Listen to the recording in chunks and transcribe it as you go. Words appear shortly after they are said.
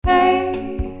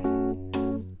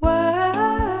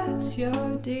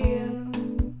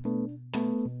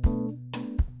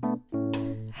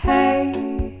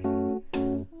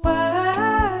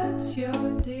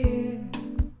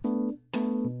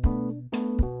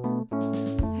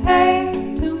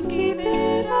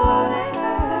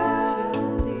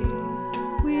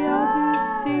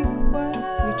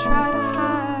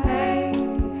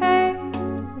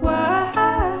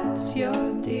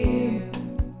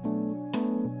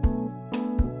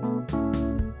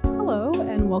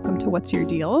welcome to What's Your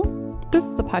Deal? This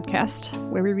is the podcast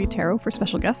where we read tarot for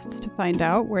special guests to find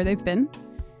out where they've been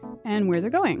and where they're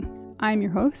going. I'm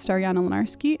your host, Ariana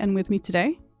Lenarski, and with me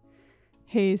today,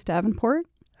 Hayes Davenport.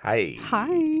 Hi.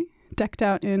 Hi. Decked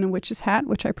out in a witch's hat,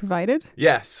 which I provided.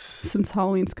 Yes. Since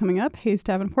Halloween's coming up, Hayes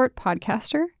Davenport,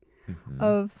 podcaster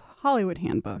of Hollywood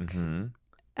Handbook,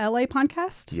 LA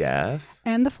Podcast, Yes.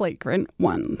 and The Flagrant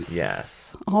Ones.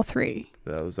 Yes. All three.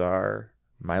 Those are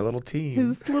my little team.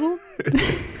 His little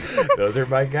Those are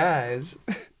my guys.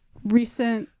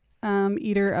 recent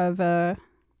eater of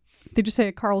did you say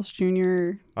a Carl's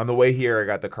Jr.? On the way here, I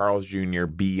got the Carl's Jr.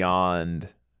 Beyond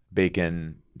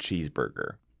Bacon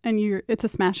Cheeseburger. And it's a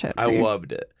smash hit. I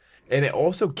loved it. And it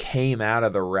also came out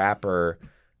of the wrapper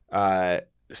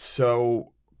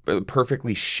so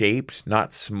perfectly shaped, not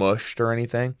smushed or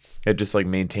anything. It just like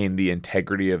maintained the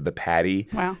integrity of the patty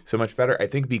so much better. I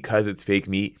think because it's fake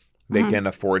meat, they can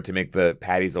afford to make the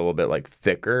patties a little bit like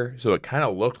thicker. So it kind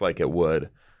of looked like it would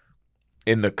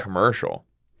in the commercial.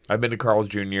 I've been to Carl's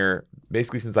Jr.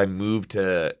 basically since I moved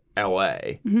to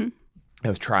LA. I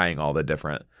was trying all the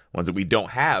different ones that we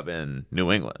don't have in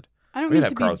New England. I don't We mean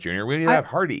didn't have Carl's Jr. We didn't have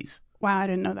Hardee's. Wow, I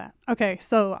didn't know that. Okay,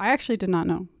 so I actually did not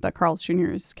know that Carl's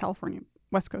Jr. is California,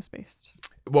 West Coast based.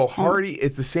 Well, Hardee's,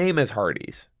 it's the same as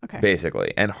Hardee's,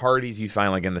 basically. And Hardee's you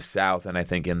find like in the South and I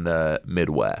think in the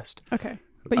Midwest. Okay.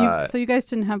 But so you guys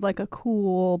didn't have like a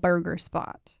cool burger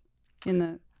spot in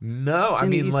the... No, I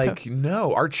mean, like, Coast.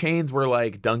 no. Our chains were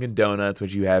like Dunkin' Donuts,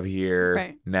 which you have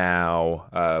here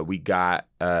now. We got,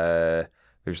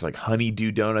 there's like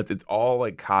Honeydew Donuts. It's all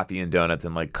like coffee and donuts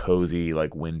and like cozy,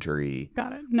 like wintry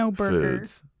Got it. No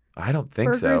burgers. foods. I don't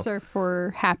think so. Burgers are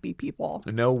for happy people.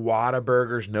 No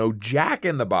Whataburgers, no Jack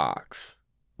in the Box.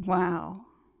 Wow.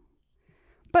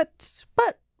 But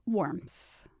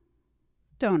warmth.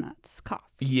 Donuts, coffee.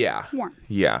 Yeah. Warmth.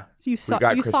 Yeah. So you saw we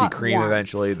got you Krispy saw Kreme warmth.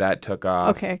 eventually. That took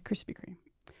off. Okay, Krispy Kreme.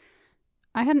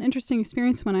 I had an interesting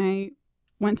experience when I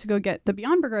went to go get the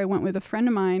Beyond Burger. I went with a friend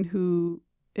of mine who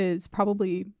is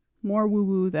probably more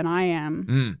woo-woo than I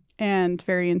am and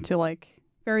very into like,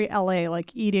 very LA,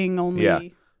 like eating only. Yeah.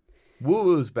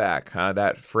 Woo-woo's back, huh?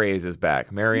 That phrase is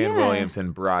back. Marianne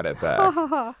Williamson brought it back.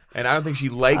 And I don't think she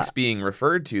likes being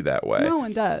referred to that way. No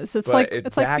one does. It's but like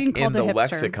it's like back being called in a the hipster.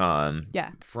 lexicon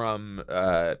Yeah. from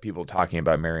people talking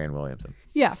about Marianne Williamson.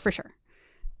 Yeah, for sure.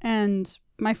 And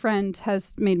my friend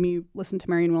has made me listen to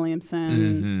Marianne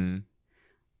Williamson,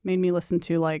 made me listen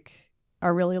to like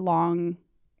a really long,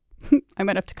 I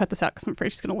might have to cut this out because I'm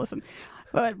afraid she's going to listen.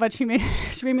 But she made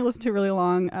me listen to a really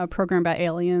long program about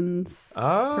aliens for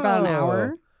about an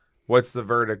hour. What's the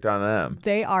verdict on them?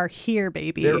 They are here,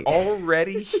 baby. They're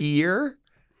already here?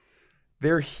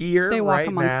 They're here They walk right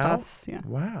amongst now? us. Yeah.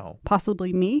 Wow.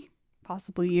 Possibly me.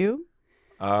 Possibly you.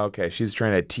 Okay, she's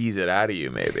trying to tease it out of you,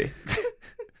 maybe.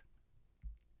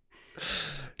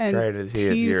 And trying to see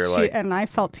if you're like and I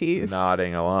felt teased.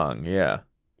 nodding along. Yeah.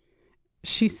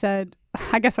 She said,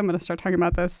 I guess I'm going to start talking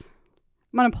about this.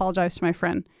 I'm going to apologize to my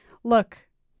friend. Look,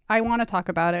 I want to talk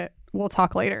about it. We'll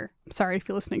talk later. I'm sorry if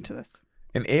you're listening to this.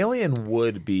 An alien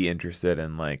would be interested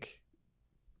in like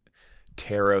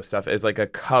tarot stuff as like a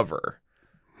cover.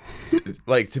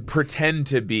 Like to pretend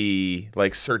to be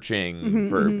like searching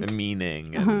for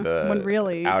meaning and the when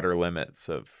really, outer limits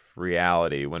of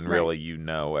reality when really you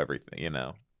know everything, you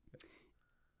know.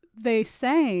 They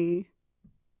say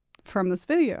from this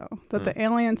video that the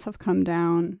aliens have come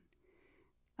down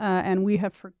and we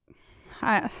have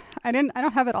I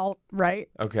don't have it all right.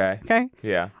 Okay.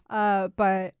 Yeah.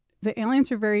 But the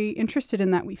aliens are very interested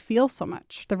in that we feel so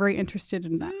much. They're very interested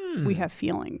in that we have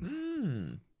feelings.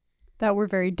 That we're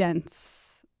very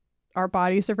dense. Our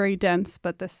bodies are very dense,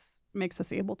 but this makes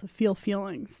us able to feel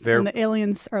feelings. And the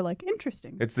aliens are like,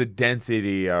 interesting. It's the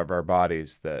density of our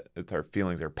bodies that our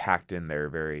feelings are packed in there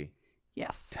very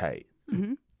tight.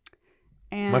 Mm-hmm.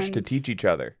 And much to teach each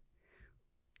other.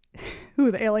 Who,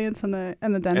 the aliens and the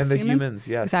dense and the humans,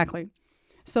 yes. Exactly.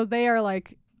 So they are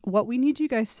like, what we need you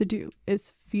guys to do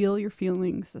is feel your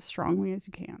feelings as strongly as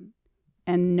you can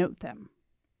and note them.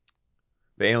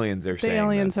 The aliens are saying the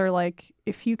aliens this. are like,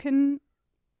 if you can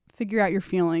figure out your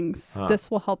feelings, this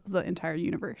will help the entire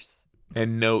universe.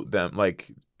 And note them,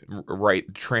 like,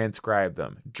 transcribe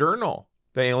them. Journal.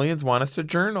 The aliens want us to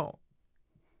journal.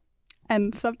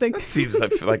 And something that seems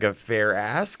like a fair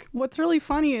ask. What's really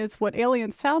funny is what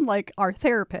aliens sound like are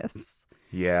therapists.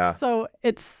 Yeah. So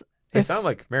they sound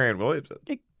like Marianne Williamson.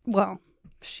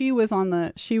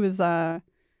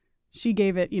 She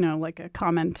gave it, like a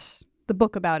comment. The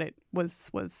book about it was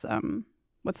what's the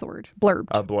word? Blurbed.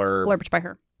 A blurb. Blurbed by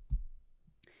her.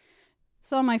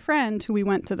 So my friend who we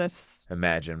went to this.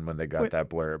 Imagine when they got that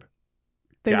blurb.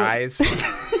 guys.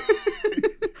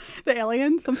 The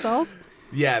aliens themselves?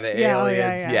 Yeah, the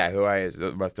aliens. Yeah, who I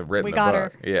must have written the book.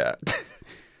 Her. Yeah.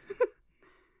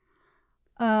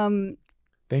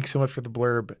 Thanks so much for the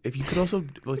blurb. If you could also,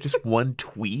 just one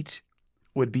tweet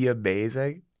would be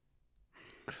amazing.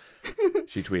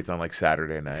 She tweets on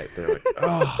Saturday night. They're like,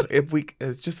 oh, if we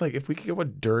could get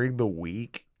one during the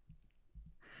week.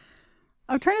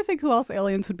 I'm trying to think who else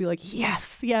aliens would be like,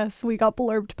 yes, we got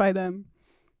blurbed by them.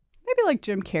 Maybe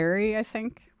Jim Carrey, I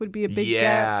think, would be a big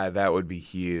get. That would be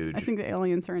huge. I think the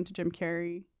aliens are into Jim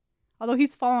Carrey. Although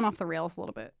he's fallen off the rails a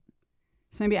little bit.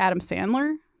 So maybe Adam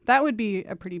Sandler? That would be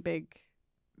a pretty big...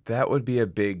 That would be a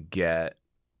big get.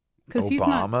 Because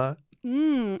Obama?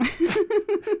 He's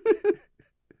not...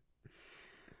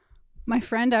 My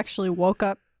friend actually woke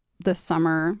up this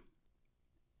summer.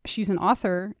 She's an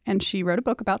author, and she wrote a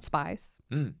book about spies.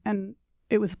 And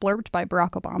it was blurbed by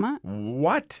Barack Obama.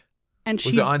 What? And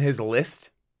was it on his list?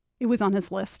 It was on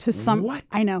his list. What?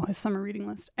 I know, his summer reading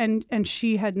list. And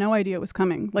she had no idea it was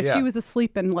coming. She was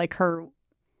asleep in her...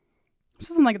 This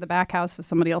isn't at the back house of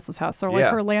somebody else's house. So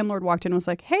her landlord walked in and was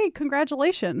like, hey,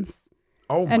 congratulations.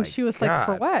 Oh, my And she was God. like,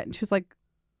 for what? And she was like,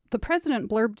 the president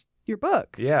blurbed your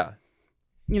book. Yeah.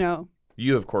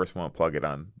 You, of course, won't plug it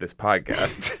on this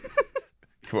podcast.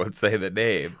 You won't say the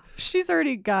name. She's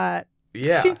already got...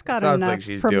 Yeah. She's got Sounds enough like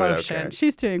she's promotion. doing okay.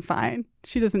 She's doing fine.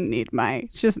 She doesn't need my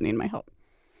help.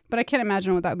 But I can't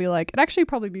imagine what that would be like. It'd actually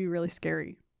probably be really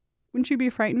scary. Wouldn't you be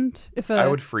frightened if I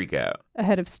would freak out. A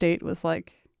head of state was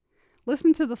like,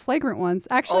 listen to the flagrant ones.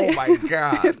 Actually, oh my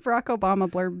God. If Barack Obama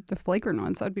blurbed the flagrant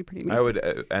ones, that would be pretty amazing. I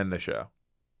would end the show.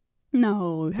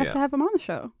 No, you have to have him on the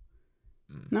show.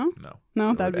 No?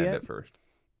 No, that would be end it. First.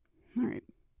 All right.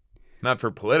 Not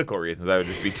for political reasons. I would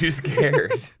just be too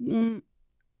scared.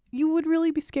 You would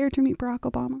really be scared to meet Barack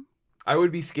Obama? I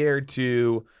would be scared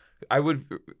to... I would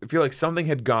feel like something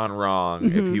had gone wrong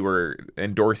if he were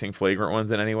endorsing flagrant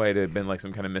ones in any way. It had been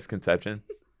some kind of misconception.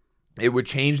 It would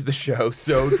change the show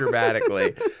so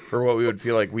dramatically for what we would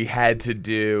feel like we had to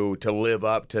do to live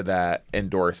up to that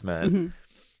endorsement.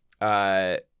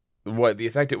 What the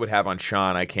effect it would have on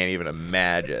Sean, I can't even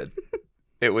imagine.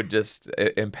 It would just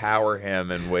empower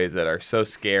him in ways that are so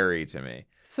scary to me.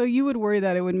 So you would worry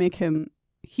that it would make him...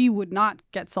 He would not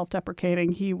get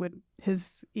self-deprecating.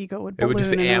 His ego would balloon. It would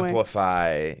just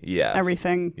amplify,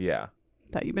 everything. Yeah.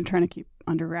 That you've been trying to keep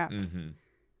under wraps.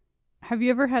 Have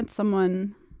you ever had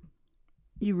someone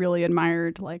you really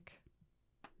admired,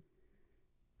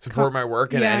 support my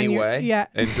work in any way? Yeah.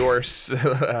 Endorse.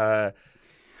 Well,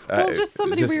 just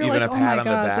somebody where you're like, oh my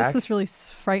God, this is really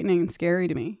frightening and scary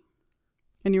to me.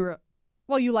 And you were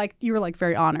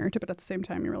very honored, but at the same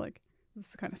time, you were like, this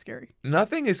is kind of scary.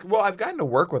 Nothing is... Well, I've gotten to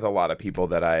work with a lot of people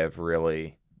that I have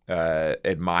really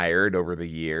admired over the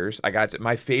years.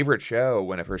 My favorite show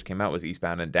when it first came out was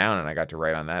Eastbound and Down, and I got to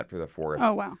write on that for the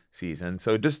 4th season.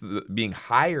 So just being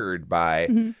hired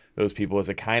by those people is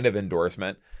a kind of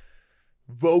endorsement.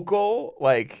 Vocal,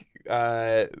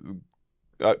 that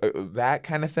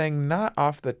kind of thing, not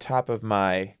off the top of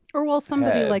my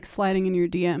somebody head. Sliding in your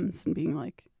DMs and being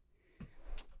like,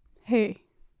 hey...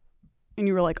 And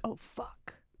you were like, oh,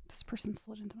 fuck. This person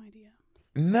slid into my DMs.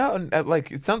 No,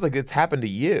 it sounds like it's happened to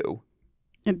you.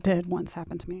 It did once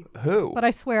happen to me. Who? But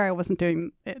I swear I wasn't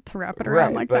doing it to wrap it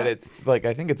around like that. But it's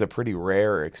I think it's a pretty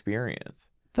rare experience.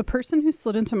 The person who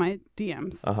slid into my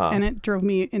DMs, and it drove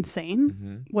me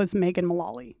insane, was Megan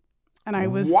Mullally. And I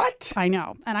was... What? I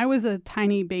know. And I was a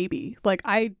tiny baby.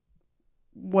 I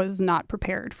was not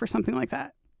prepared for something like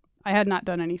that. I had not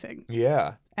done anything.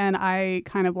 Yeah. And I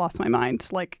kind of lost my mind.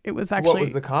 It was actually... What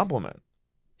was the compliment?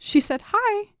 She said,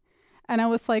 hi. And I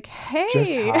was like, hey.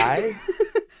 Just hi?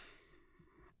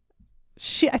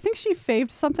 I think she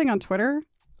faved something on Twitter.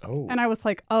 Oh. And I was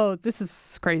like, oh, this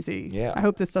is crazy. Yeah. I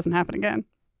hope this doesn't happen again.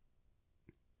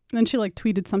 And then she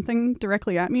tweeted something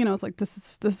directly at me. And I was like,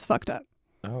 this is fucked up.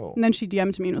 Oh. And then she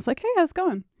DM'd me and was like, hey, how's it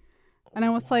going? And I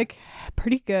was like,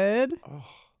 pretty good. Oh.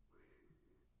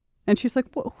 And she's like,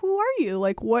 who are you?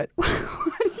 What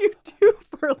do you do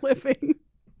for a living?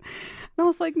 And I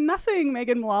was like, nothing,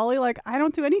 Megan Mullally. I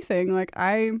don't do anything.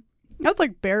 I was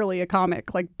barely a comic,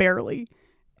 barely.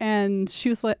 And she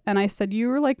was like, and I said,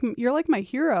 you're like my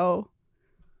hero.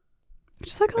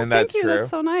 She's like, oh, thank you. True. That's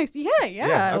so nice. Yeah. Okay.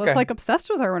 I was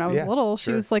obsessed with her when I was little.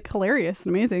 She was hilarious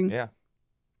and amazing. Yeah.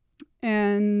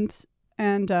 And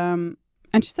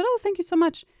she said, oh, thank you so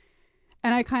much.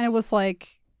 And I kind of was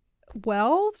like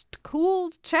well,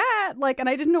 cool chat. Like, and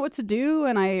I didn't know what to do.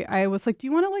 And I was like, do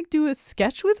you want to like do a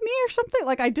sketch with me or something?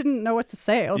 Like, I didn't know what to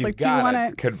say. I was like, do you want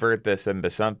to convert this into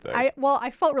something?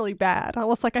 I felt really bad. I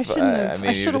was like, I shouldn't have. I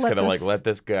mean, you're just gonna like let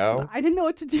this go. I didn't know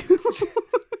what to do.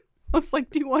 I was like,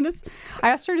 do you want to? I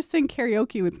asked her to sing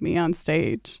karaoke with me on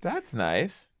stage. That's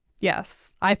nice.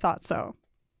 Yes, I thought so.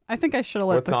 I think I should have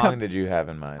let. What song did you have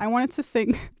in mind? I wanted to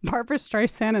sing Barbra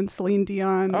Streisand and Celine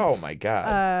Dion. Oh my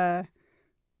god.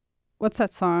 What's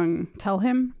that song? Tell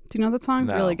Him. Do you know that song?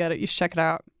 No. Really good. You should check it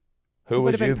out. Who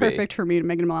would you be? Would have been perfect for me to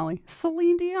Megan Mullally.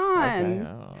 Celine Dion. Okay.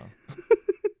 Oh.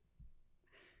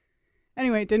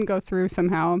 Anyway, it didn't go through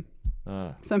somehow.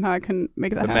 Somehow I couldn't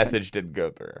make that happen. The message didn't go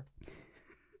through.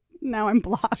 Now I'm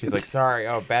blocked. She's like, sorry.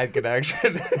 Oh, bad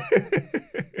connection.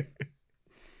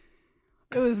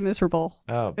 It was miserable.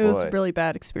 Oh, boy. It was a really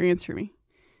bad experience for me.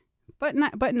 But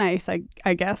nice,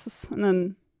 I guess. And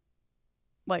then,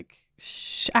 like,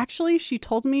 actually, she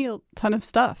told me a ton of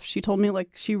stuff. She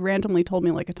randomly told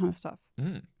me, like, a ton of stuff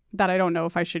that I don't know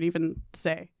if I should even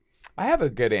say. I have a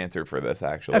good answer for this,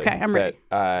 actually. Okay, I'm ready.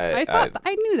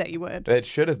 I knew that you would. It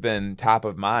should have been top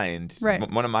of mind.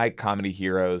 Right. One of my comedy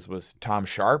heroes was Tom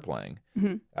Sharpling,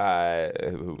 the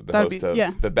host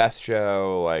of The Best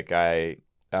Show. Like,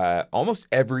 almost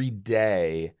every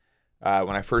day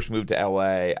when I first moved to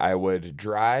LA, I would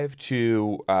drive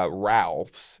to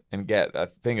Ralph's and get a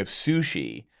thing of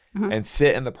sushi and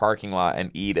sit in the parking lot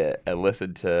and eat it and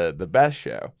listen to The Best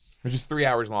Show, which is 3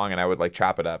 hours long, and I would like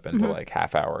chop it up into like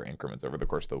half-hour increments over the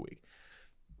course of the week.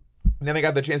 And then I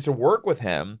got the chance to work with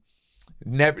him.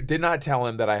 Did not tell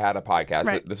him that I had a podcast.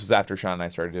 Right. This was after Sean and I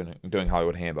started doing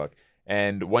Hollywood Handbook.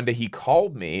 And one day he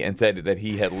called me and said that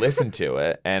he had listened to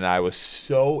it, and I was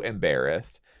so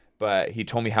embarrassed. But he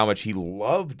told me how much he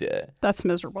loved it. That's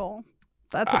miserable.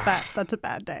 That's a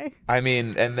bad day. I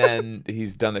mean, and then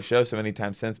he's done the show so many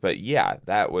times since. But yeah,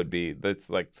 that's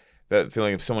like the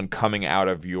feeling of someone coming out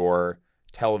of your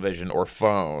television or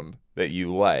phone that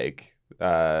you like,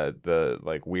 the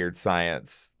like weird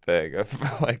science thing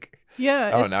of like,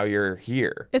 now you're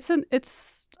here.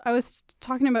 I was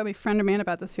talking about my friend Amanda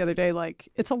about this the other day. Like,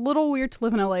 it's a little weird to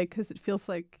live in LA because it feels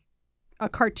like a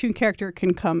cartoon character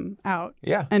can come out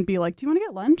and be like, do you want to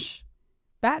get lunch?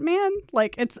 Batman?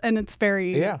 Like, it's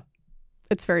very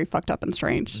fucked up and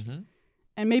strange.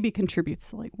 And maybe contributes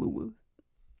to like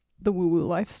the woo-woo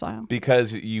lifestyle.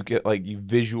 Because you get like, you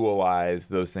visualize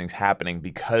those things happening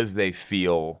because they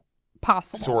feel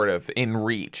possible. Sort of in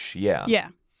reach. Yeah. Yeah.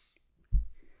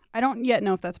 I don't yet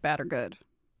know if that's bad or good.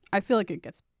 I feel like it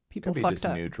gets people fucked fucked up. Could be just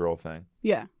a neutral thing.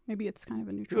 Yeah, maybe it's kind of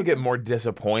a neutral People get more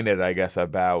disappointed, I guess,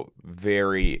 about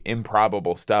very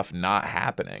improbable stuff not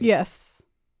happening. Yes.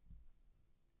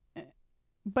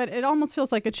 But it almost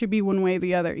feels like it should be one way or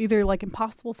the other. Either like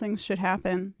impossible things should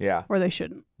happen or they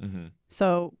shouldn't.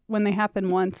 So when they happen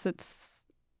once, it's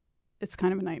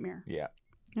kind of a nightmare. Yeah.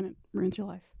 And it ruins your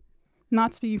life.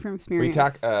 Not speaking from experience. We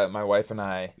talk, my wife and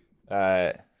I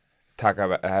talk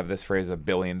about, I have this phrase, $1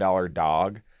 billion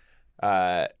dog.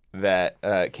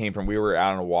 That came from, we were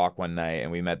out on a walk one night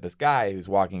and we met this guy who's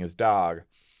walking his dog,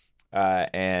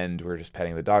 and we're just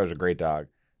petting the dog. It was a great dog,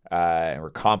 and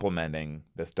we're complimenting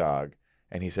this dog,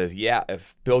 and he says, yeah,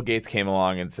 if Bill Gates came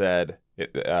along and said,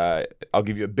 I'll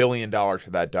give you $1 billion for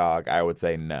that dog, I would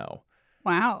say no.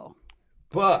 Wow.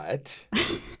 But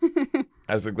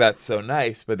I was like, that's so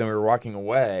nice. But then we were walking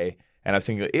away and I was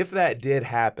thinking, if that did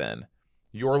happen,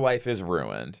 your life is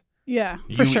ruined. Yeah,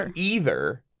 for sure. You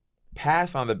either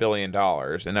pass on the $1 billion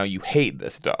and now you hate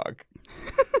this dog.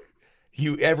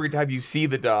 Every time you see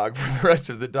the dog, for the rest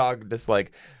of the dog just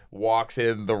like walks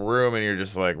in the room and you're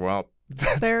just like, well,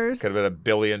 could have been $1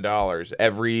 billion.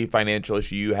 Every financial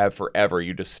issue you have forever,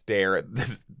 you just stare at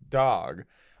this dog.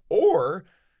 Or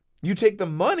you take the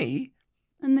money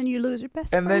and then you lose your best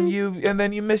friend. And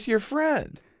then you miss your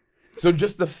friend. So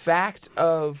just the fact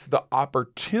of the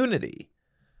opportunity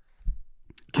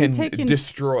can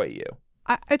destroy you.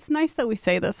 It's nice that we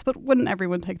say this, but wouldn't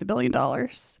everyone take the $1 billion?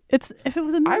 If it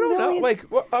was $1 million. I don't know. Like,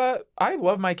 I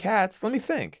love my cats. Let me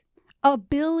think. $1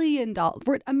 billion.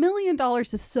 $1 million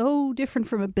is so different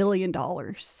from $1 billion.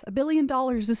 $1 billion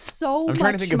is so much money. I'm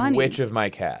trying to think of which of my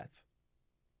cats.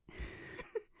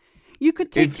 You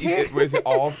could take care. Was it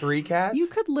all 3 cats? You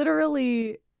could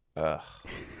literally. Ugh.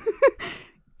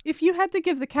 If you had to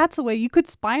give the cats away, you could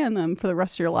spy on them for the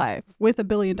rest of your life with $1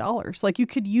 billion. Like, you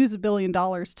could use $1 billion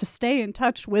to stay in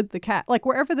touch with the cat. Like,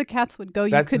 wherever the cats would go,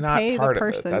 you could pay the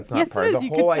person. That's not part of it. The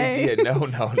whole idea.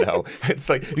 No. It's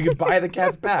like you can buy the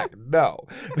cats back. No.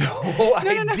 The whole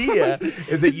idea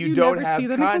is that you don't have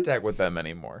contact with them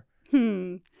anymore.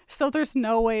 So there's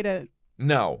no way to.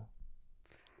 No.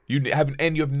 You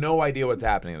have no idea what's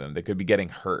happening to them. They could be getting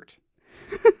hurt.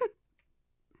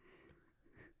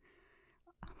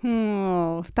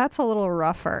 Oh, that's a little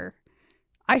rougher.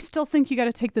 I still think you got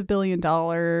to take the $1 billion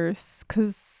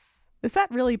because is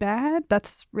that really bad?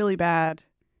 That's really bad.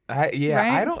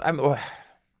 Right?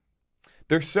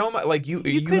 There's so much like you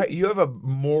have a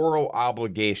moral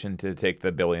obligation to take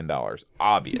the $1 billion,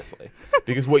 obviously,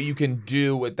 because what you can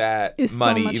do with that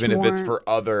money, even if it's for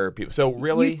other people. So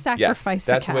really, you sacrifice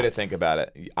that's the the way to think about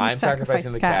it. I'm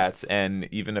sacrificing the cats, and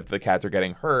even if the cats are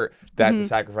getting hurt, that's a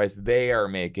sacrifice they are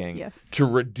making to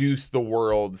reduce the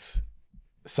world's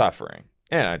suffering.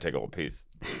 And I take a little piece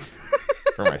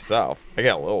for myself. I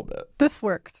get a little bit. This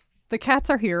works. The cats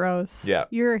are heroes. Yeah.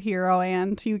 You're a hero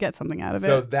and you get something out of it.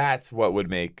 So that's what would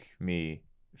make me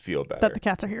feel better. That the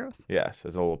cats are heroes. Yes.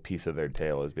 As a little piece of their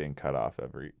tail is being cut off oh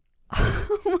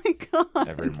my God.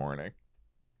 every morning.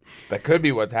 That could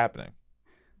be what's happening.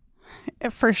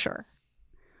 For sure.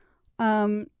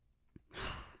 Okay,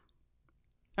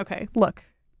 look.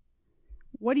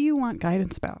 What do you want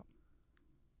guidance about?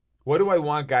 What do I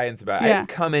want guidance about? Yeah. I didn't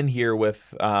come in here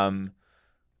with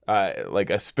like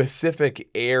a specific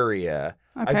area.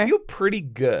 Okay. I feel pretty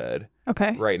good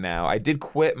right now. I did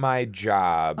quit my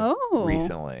job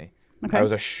recently. Okay. I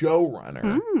was a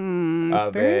showrunner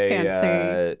of very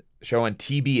fancy show on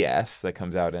TBS that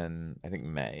comes out in, I think,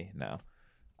 May now.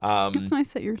 It's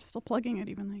nice that you're still plugging it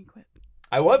even though you quit.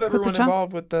 I love everyone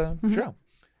involved with the show.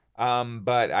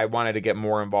 But I wanted to get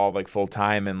more involved, like full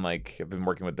time, and like I've been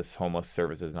working with this homeless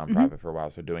services nonprofit for a while,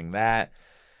 so doing that,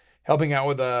 helping out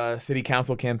with a city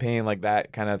council campaign, like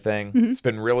that kind of thing. It's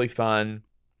been really fun.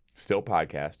 Still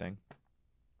podcasting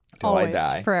till I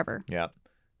die, forever. Yep.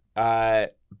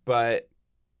 But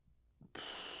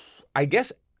I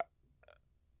guess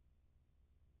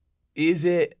is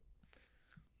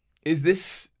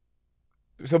this?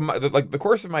 So the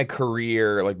course of my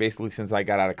career, like basically since I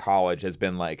got out of college, has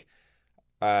been like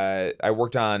I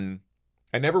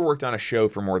never worked on a show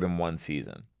for more than one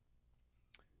season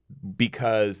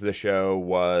because the show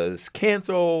was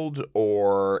canceled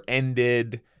or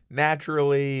ended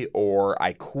naturally or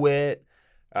I quit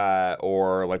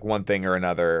or like one thing or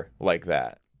another like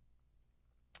that.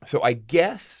 So I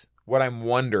guess what I'm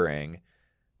wondering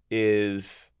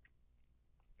is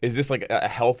this like a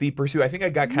healthy pursuit? I think I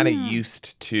got kind of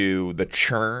used to the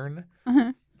churn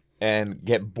and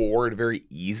get bored very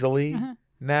easily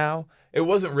now. It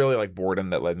wasn't really like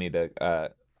boredom that led me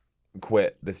to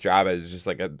quit this job. It was just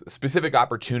like a specific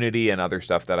opportunity and other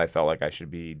stuff that I felt like I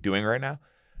should be doing right now.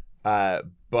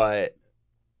 But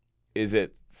is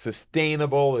it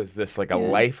sustainable? Is this like a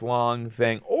lifelong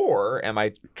thing? Or am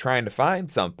I trying to find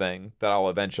something that I'll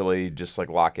eventually just like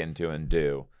lock into and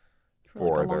do?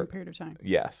 For like a long period of time.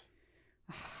 Yes.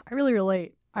 I really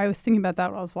relate. I was thinking about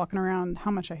that while I was walking around,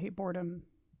 how much I hate boredom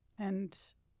and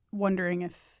wondering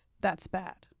if that's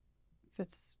bad. If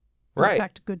it's in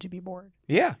fact good to be bored.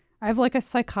 Yeah. I have like a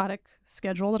psychotic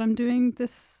schedule that I'm doing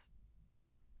this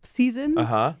season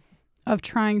of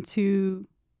trying to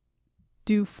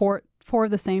do four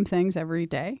of the same things every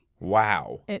day.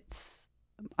 Wow. It's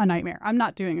a nightmare. I'm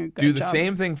not doing a good job. Do the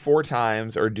same thing 4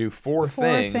 times or do four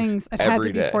things It every had to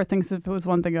be day. 4 things. If it was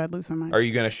one thing, I'd lose my mind. Are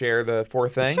you going to share the 4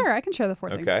 things? Sure, I can share the 4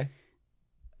 things. Okay.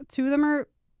 2 of them are,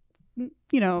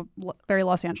 very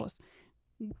Los Angeles.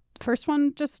 First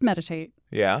one, just meditate.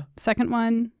 Yeah. Second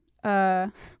one,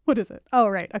 what is it? Oh,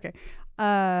 right. Okay.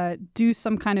 Do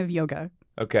some kind of yoga.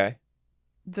 Okay.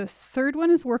 The third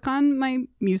one is work on my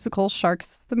musical,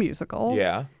 Sharks the Musical.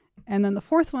 Yeah. And then the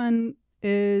fourth one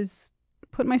is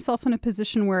put myself in a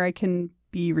position where I can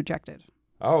be rejected.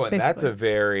 Oh, and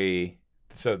basically.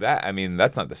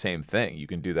 That's not the same thing. You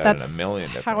can do that in a million different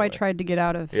ways. That's how I tried to get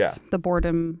out of the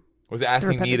boredom. Was it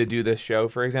asking me to do this show,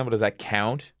 for example? Does that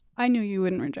count? I knew you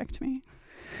wouldn't reject me.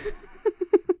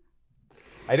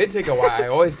 I did take a while. I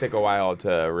always take a while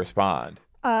to respond.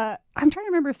 I'm trying to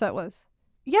remember if that was.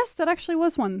 Yes, that actually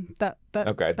was one. That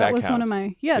was counts. One of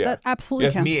my. Yeah, that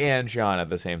absolutely counts. Me and Sean at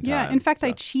the same time. Yeah, in fact,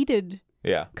 I cheated.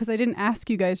 Yeah. Because I didn't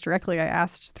ask you guys directly. I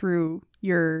asked through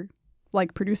your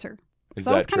producer. Is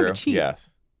so that was kind true? Of a cheat. Yes.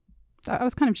 I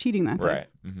was kind of cheating that day. Right.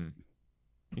 Mm-hmm.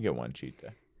 You get one cheat day.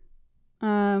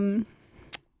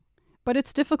 But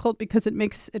it's difficult because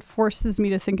it forces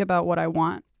me to think about what I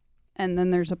want, and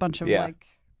then there's a bunch of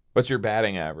What's your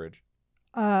batting average?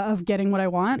 Of getting what I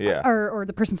want? Yeah. Or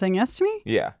the person saying yes to me?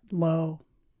 Yeah. Low.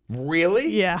 Really?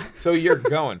 Yeah. So you're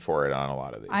going for it on a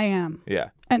lot of these. I am. Yeah.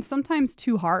 And sometimes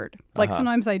too hard.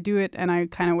 Sometimes I do it and I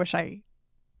kind of wish I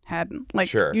hadn't.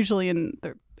 Usually in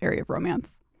the area of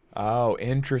romance. Oh,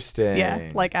 interesting.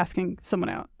 Yeah. Like asking someone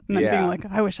out and then being like,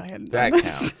 I wish I hadn't done this.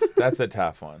 That counts. That's a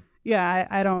tough one. Yeah,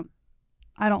 I don't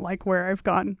like where I've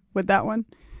gone with that one.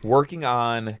 Working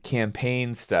on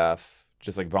campaign stuff,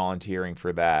 just like volunteering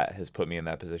for that, has put me in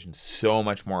that position so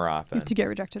much more often. To get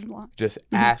rejected a lot. Just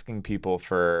asking people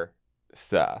for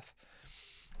stuff.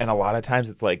 And a lot of times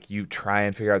it's like you try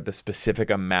and figure out the specific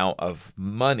amount of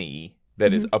money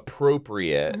that is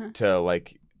appropriate to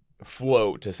like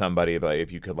float to somebody, like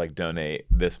if you could like donate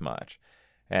this much.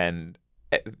 And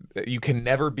you can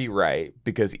never be right,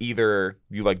 because either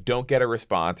you like don't get a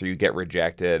response or you get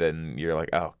rejected and you're like,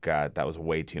 oh God, that was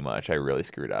way too much. I really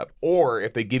screwed up. Or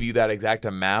if they give you that exact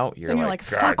amount, you're like,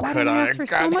 fuck, why did I ask for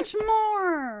so much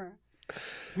more?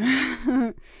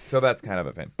 So that's kind of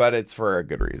a pain, but it's for a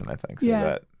good reason, I think.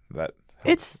 So that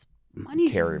it's money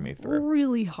carry me through.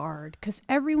 Really hard because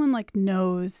everyone like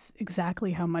knows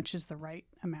exactly how much is the right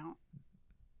amount.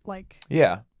 Like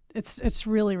it's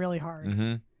really, really hard.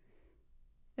 Mm-hmm.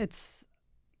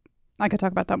 I could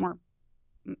talk about that more,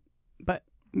 but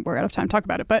we're out of time to talk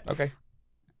about it. But okay,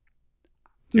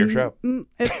 it's your show.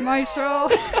 It's my show.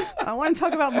 I want to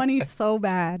talk about money so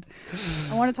bad.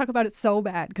 I want to talk about it so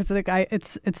bad because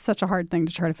it's such a hard thing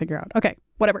to try to figure out. Okay,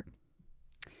 whatever.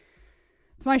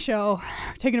 It's my show.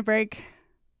 We're taking a break.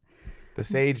 The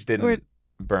sage didn't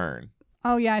burn.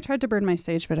 Oh yeah, I tried to burn my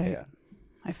sage, but I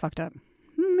fucked up.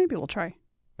 Maybe we'll try.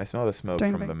 I smell the smoke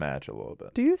from the match a little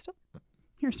bit. Do you still?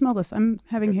 Here, smell this. I'm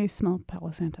having Hayes smell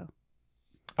Palo Santo.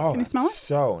 Oh, can you smell it?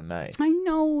 So nice. I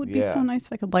know. It'd be so nice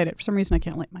if I could light it. For some reason, I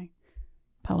can't light my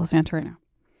Palo Santo right now.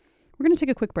 We're going to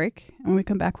take a quick break. And when we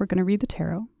come back, we're going to read the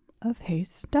tarot of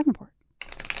Hayes Davenport.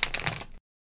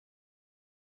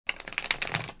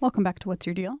 Welcome back to What's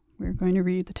Your Deal? We're going to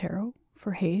read the tarot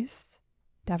for Hayes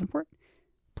Davenport.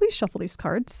 Please shuffle these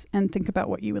cards and think about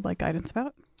what you would like guidance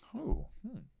about. Oh.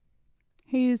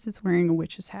 Hayes is wearing a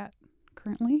witch's hat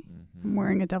currently. I'm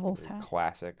wearing a devil's hat.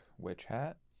 Classic witch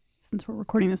hat. Since we're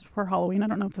recording this before Halloween, I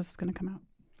don't know if this is going to come out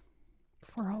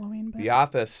before Halloween. But... The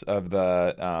office of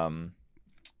the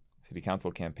city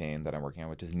council campaign that I'm working on,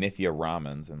 which is Nithya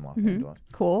Ramans in Los Angeles.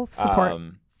 Cool. Support.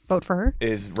 Vote for her.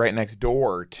 Is right next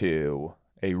door to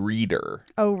a reader.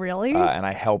 Oh, really? And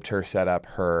I helped her set up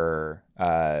her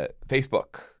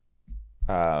Facebook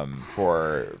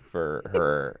for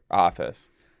her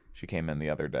office. She came in the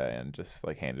other day and just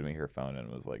like handed me her phone and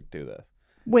was like, "Do this."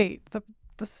 Wait, the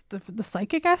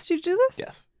psychic asked you to do this?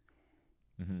 Yes.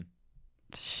 Mm-hmm.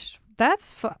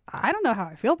 That's I don't know how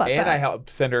I feel about that. And I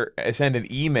helped send an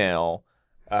email.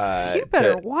 You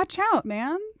better watch out,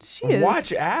 man.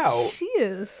 Watch out. She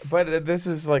is. But this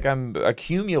is like I'm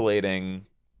accumulating.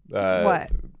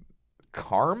 What?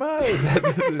 Karma? Is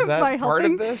that part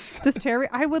of this? This Terry,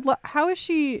 I would. How is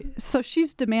she? So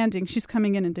she's demanding. She's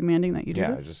coming in and demanding that you do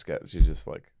this. She just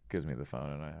like gives me the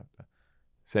phone and I have to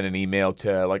send an email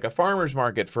to like a farmer's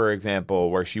market, for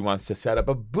example, where she wants to set up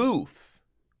a booth.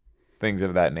 Things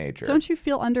of that nature. Don't you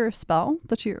feel under a spell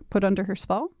that you're put under her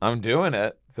spell? I'm doing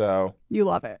it, so you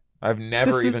love it. I've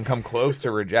never even come close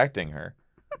to rejecting her.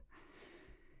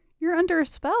 You're under a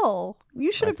spell.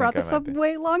 You should have brought this up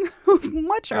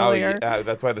much earlier. Oh,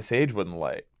 that's why the sage wouldn't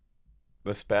light.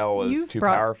 The spell is too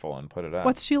powerful and put it up.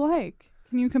 What's she like?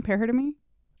 Can you compare her to me?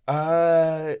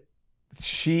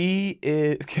 She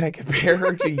is. Can I compare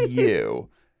her to you?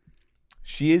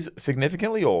 She is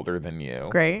significantly older than you.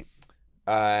 Great.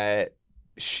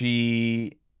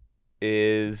 She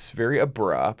is very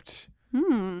abrupt.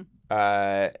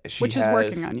 Which is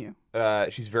working on you.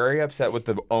 She's very upset with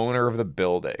the owner of the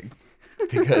building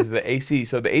because the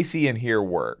AC in here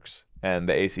works and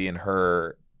the AC in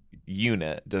her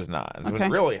unit does not. It's been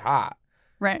really hot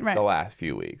right the last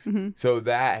few weeks. So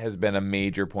that has been a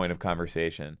major point of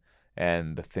conversation.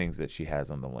 And the things that she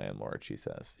has on the landlord, she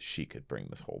says she could bring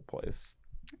this whole place.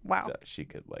 Wow. She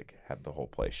could like have the whole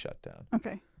place shut down.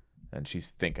 Okay. And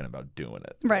she's thinking about doing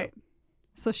it. Right.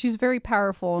 So she's very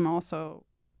powerful and also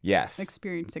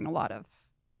experiencing a lot of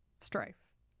strife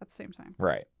at the same time.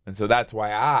 Right. And so that's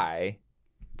why I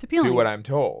do what I'm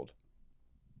told.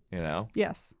 You know?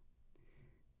 Yes.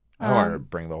 I don't want her to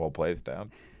bring the whole place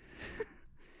down.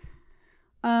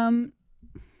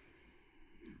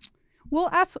 We'll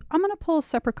ask. I'm going to pull a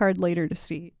separate card later to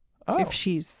see if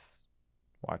she's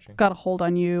watching, got a hold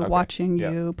on you, watching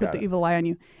you, put the evil eye on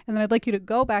you. And then I'd like you to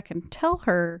go back and tell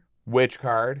her. Which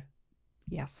card?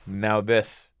 Yes. Now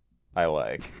this I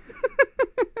like.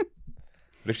 But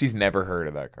if she's never heard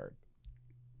of that card?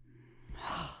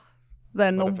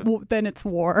 Then it's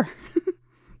war.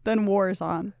 Then war is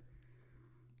on.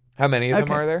 How many of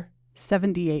them are there?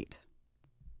 78.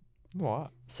 A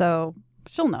lot. So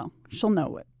she'll know. She'll know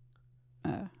what.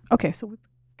 Okay, so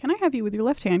can I have you with your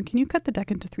left hand? Can you cut the deck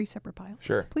into 3 separate piles?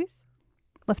 Sure. Please?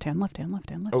 Left hand, left hand, left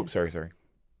hand, left hand. Oh, sorry.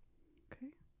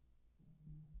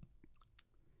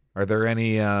 Are there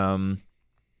any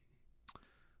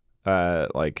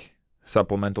like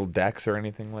supplemental decks or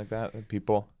anything like that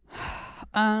people?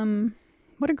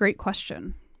 What a great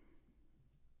question.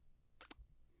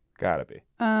 Gotta be.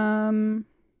 I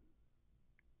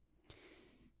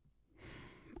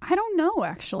don't know,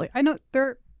 actually. I know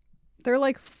they're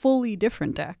like fully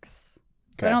different decks.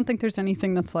 Okay. I don't think there's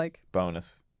anything that's like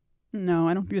bonus. No,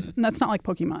 I don't think that's not like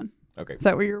Pokemon. Okay. Is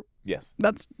that what you're? Yes.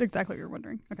 That's exactly what you're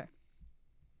wondering. Okay.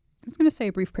 I'm just gonna say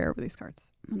a brief prayer over these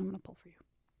cards, and then I'm gonna pull for you.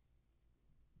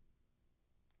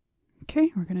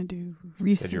 Okay, we're gonna do reset.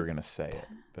 You said you were gonna say it,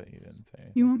 but you didn't say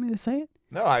it. You want me to say it?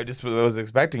 No, I just was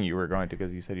expecting you were going to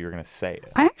because you said you were gonna say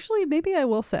it. Maybe I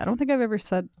will say it. I don't think I've ever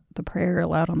said the prayer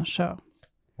aloud on the show.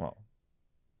 Well,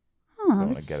 I don't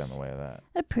want to get in the way of that.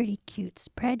 A pretty cute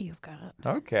spread you've got.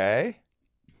 Okay.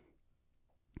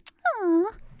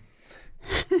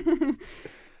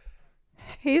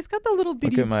 Hey, he's got the little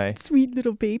bitty, sweet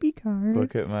little baby card.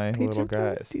 Look at my little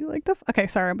guys. Do you like this? Okay,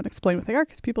 sorry, I'm going to explain what they are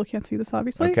because people can't see this,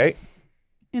 obviously. Okay.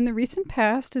 In the recent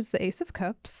past is the Ace of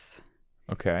Cups.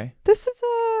 Okay. This is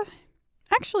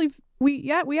actually,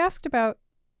 we asked about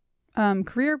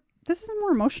career. This is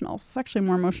more emotional. It's actually a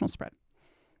more emotional spread.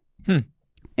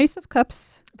 Ace of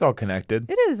Cups. It's all connected.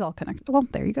 It is all connected. Well,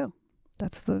 there you go.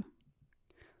 That's the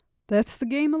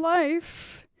game of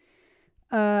life.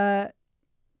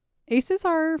 Aces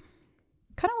are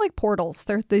kind of like portals.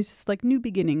 They're these like new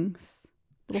beginnings,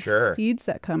 little seeds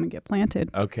that come and get planted.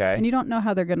 Okay. And you don't know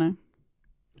how they're going to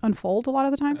unfold a lot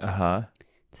of the time. Uh-huh.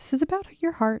 This is about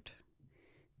your heart,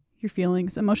 your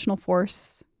feelings, emotional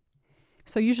force.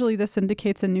 So usually this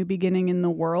indicates a new beginning in the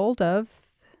world of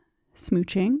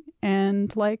smooching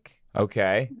and like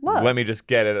okay. love. Let me just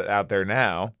get it out there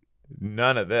now.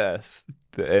 None of this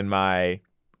in my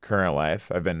current life.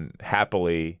 I've been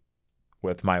happily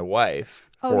with my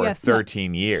wife for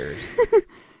 13 years.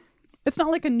 It's not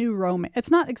like a new romance.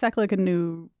 It's not exactly like a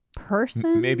new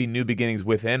person. Maybe new beginnings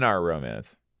within our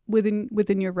romance.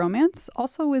 Within your romance.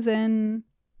 Also within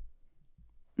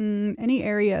any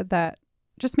area that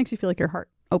just makes you feel like your heart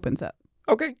opens up.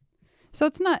 Okay. So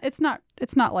it's not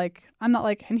like, I'm not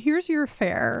like, and here's your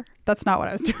affair. That's not what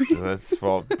I was doing. Just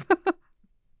want to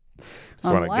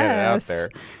get it out there.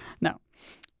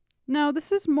 No,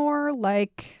 this is more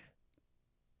like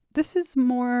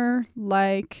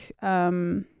a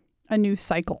new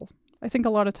cycle. I think a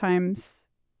lot of times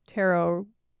tarot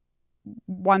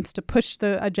wants to push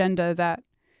the agenda that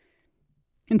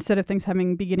instead of things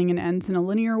having beginning and ends in a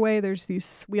linear way,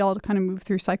 we all kind of move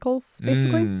through cycles,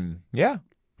 basically. Yeah.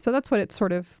 So that's what it's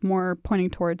sort of more pointing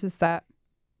towards, is that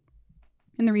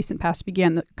in the recent past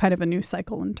began kind of a new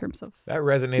cycle in terms of that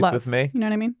resonates love. With me. You know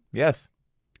what I mean? Yes.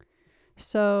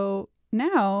 So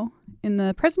now in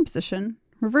the present position,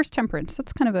 reverse temperance.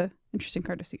 That's kind of an interesting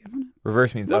card to see.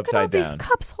 Reverse means upside down. Look at all these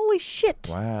cups. Holy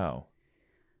shit. Wow.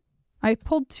 I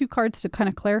pulled 2 cards to kind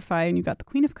of clarify, and you got the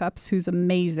Queen of Cups, who's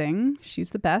amazing.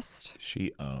 She's the best.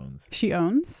 She owns.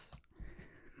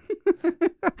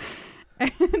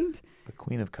 And the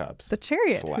Queen of Cups. The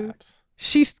Chariot. Slaps.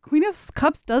 Queen of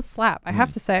Cups does slap, I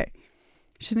have to say.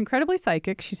 She's incredibly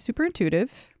psychic. She's super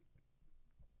intuitive.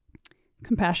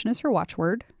 Compassion is her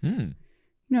watchword. You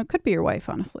know, it could be your wife,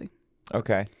 honestly.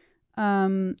 Okay.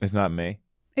 It's not me.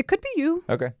 It could be you.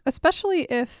 Okay. Especially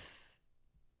if,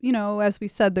 you know, as we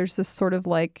said, there's this sort of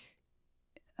like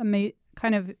kind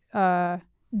of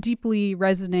deeply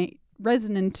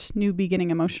resonant new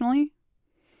beginning emotionally.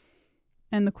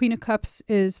 And the Queen of Cups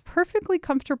is perfectly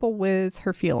comfortable with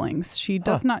her feelings. She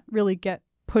does not really get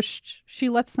pushed. She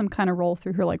lets them kind of roll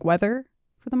through her like weather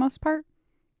for the most part.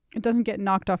 It doesn't get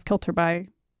knocked off kilter by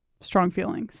strong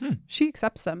feelings. She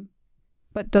accepts them,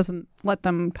 but doesn't let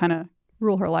them kind of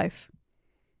rule her life.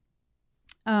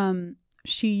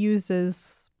 She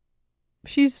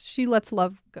lets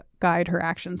love guide her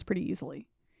actions pretty easily.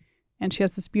 And she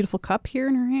has this beautiful cup here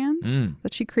in her hands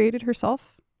that she created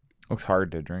herself. Looks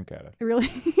hard to drink out of. It really,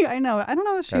 I know. I don't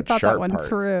know if she thought that one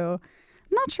through. I'm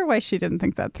not sure why she didn't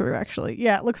think that through, actually.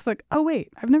 Yeah, it looks like, oh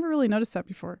wait, I've never really noticed that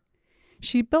before.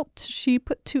 She put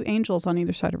 2 angels on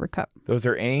either side of her cup. Those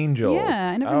are angels.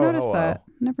 Yeah, I never noticed that.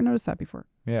 Never noticed that before.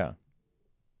 Yeah.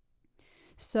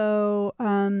 So,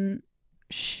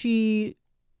 she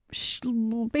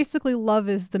basically, love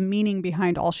is the meaning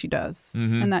behind all she does.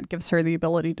 And that gives her the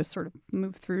ability to sort of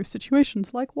move through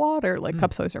situations like water. Like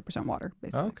cups always represent water,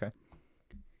 basically. Okay.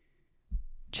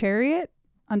 Chariot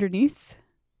underneath.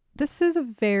 This is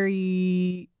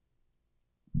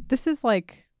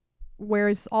like,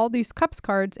 whereas all these cups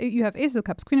cards, you have Ace of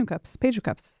Cups, Queen of Cups, Page of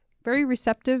Cups. Very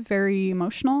receptive, very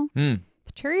emotional. The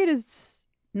Chariot is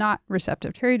not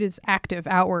receptive. Chariot is active,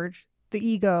 outward, the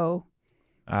ego.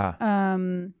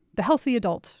 The healthy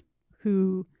adult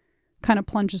who kind of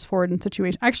plunges forward in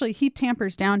situations. Actually, he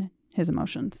tampers down his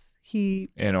emotions.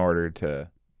 In order to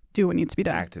do what needs to be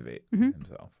done. Activate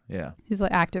himself. Yeah. He's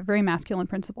like active, very masculine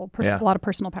principle, a lot of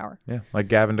personal power. Yeah, like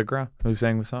Gavin DeGraw, who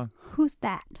sang the song. Who's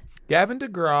that? Gavin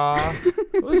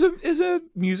DeGraw is a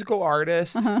musical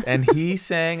artist, and he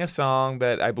sang a song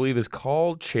that I believe is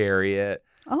called Chariot.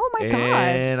 Oh my God.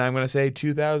 And I'm going to say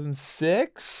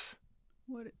 2006.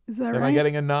 What is that? Am I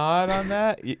getting a nod on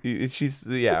that? She's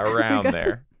around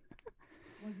there.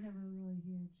 Was never really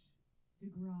huge.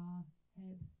 DeGraw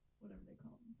head, whatever they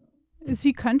call themselves. Is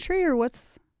he country or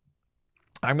what's?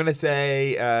 I'm going to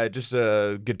say just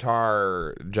a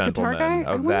guitar gentleman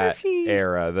of that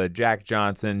era. The Jack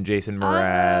Johnson, Jason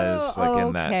Mraz,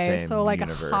 in that same so like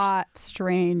universe. A hot,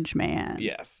 strange man.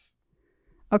 Yes.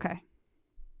 Okay.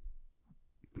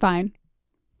 Fine.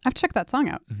 I've checked that song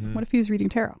out. Mm-hmm. What if he was reading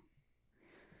tarot?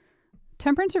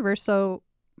 Temperance reverse. So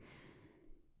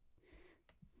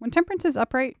when temperance is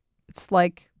upright, it's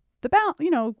like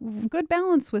good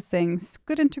balance with things,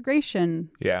 good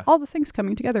integration. Yeah. All the things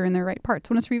coming together in their right parts.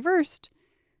 When it's reversed,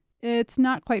 it's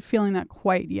not quite feeling that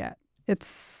quite yet.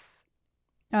 It's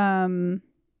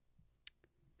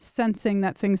sensing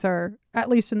that things are, at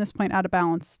least in this point, out of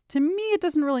balance. To me, it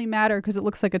doesn't really matter because it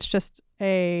looks like it's just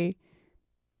a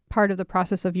part of the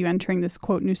process of you entering this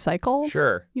quote new cycle.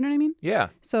 Sure. You know what I mean? Yeah.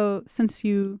 So since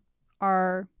you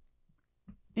are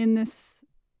in this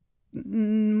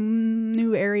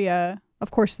new area,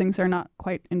 of course things are not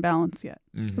quite in balance yet.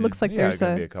 Mm-hmm. It looks like there's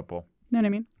be a couple. You know what I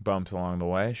mean? Bumps along the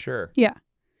way. Sure. Yeah.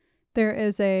 There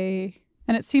is and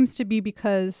it seems to be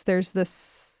because there's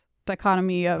this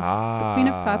dichotomy of the Queen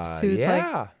of Cups who's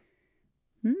like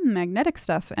magnetic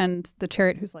stuff and the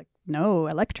Chariot who's like no,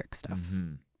 electric stuff.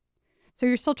 Mm-hmm. So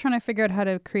you're still trying to figure out how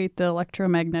to create the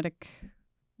electromagnetic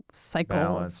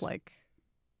cycle of like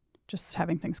just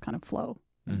having things kind of flow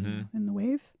in the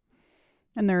wave.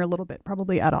 And they're a little bit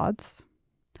probably at odds.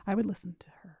 I would listen to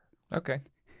her. Okay.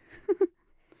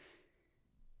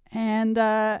 And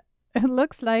it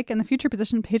looks like in the future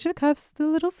position, Page of Cups, the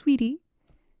little sweetie.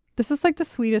 This is like the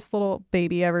sweetest little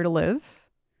baby ever to live.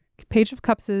 Page of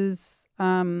Cups is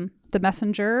the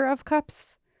messenger of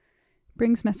cups.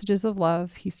 Brings messages of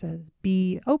love. He says,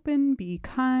 be open, be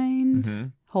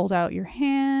kind, hold out your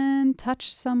hand,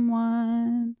 touch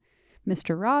someone.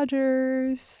 Mr.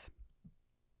 Rogers.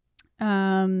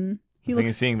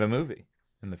 He's seeing the movie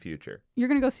in the future. You're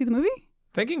going to go see the movie?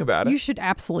 Thinking about it. You should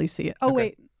absolutely see it. Oh,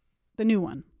 wait. The new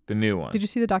one. The new one. Did you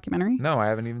see the documentary? No, I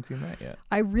haven't even seen that yet.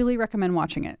 I really recommend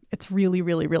watching it. It's really,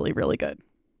 really, really, really good.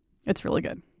 It's really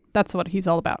good. That's what he's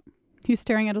all about. He's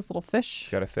staring at his little fish. He's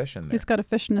got a fish in there. He's got a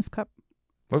fish in his cup.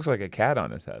 Looks like a cat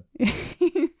on his head.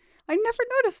 I never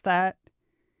noticed that.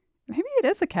 Maybe it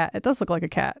is a cat. It does look like a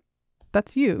cat.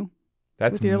 That's you.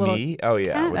 That's with your me? Oh,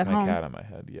 yeah. With my home. cat on my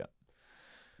head. Yeah.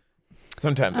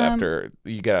 Sometimes after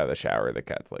you get out of the shower, the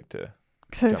cats like to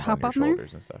jump hop on your on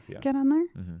shoulders there? And stuff. Yeah. Get on there?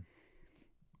 Mm-hmm.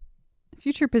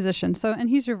 Future position. So, and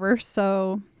he's reversed.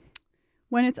 So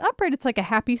when it's upright, it's like a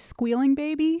happy squealing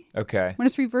baby. Okay. When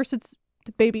it's reversed, it's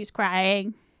the baby's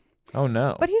crying. Oh,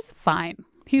 no. But he's fine.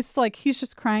 He's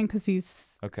just crying because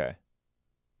he's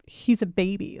a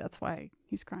baby. That's why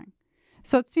he's crying.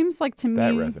 So it seems like to me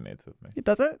that resonates with me. It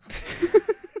does it.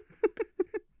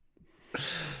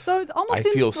 So it almost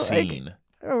seems feel like, seen.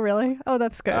 Oh really? Oh,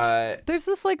 that's good. There's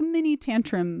this like mini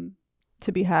tantrum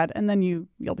to be had, and then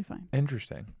you'll be fine.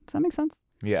 Interesting. Does that make sense?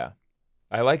 Yeah,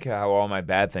 I like how all my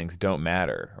bad things don't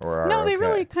matter or are no, they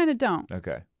really kind of don't.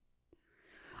 Okay.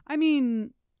 I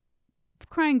mean,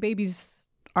 crying babies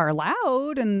are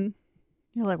loud, and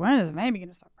you're like, when is the baby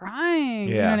gonna stop crying?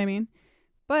 Yeah. You know what I mean?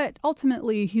 But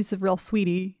ultimately, he's a real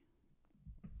sweetie,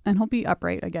 and he'll be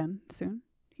upright again soon.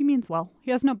 He means well.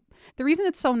 He has the reason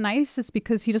it's so nice is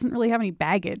because he doesn't really have any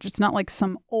baggage. It's not like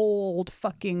some old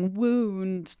fucking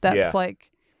wound that's like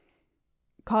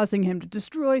causing him to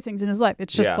destroy things in his life.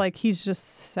 It's just like he's just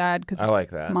sad because I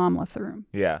like that. Mom left the room.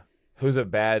 Yeah. Who's a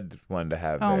bad one to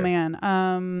have Oh, there?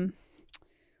 man.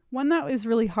 One that was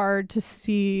really hard to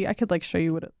see. I could like show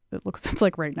you what it looks. It's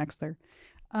like right next there.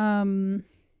 There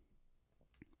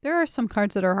are some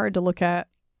cards that are hard to look at.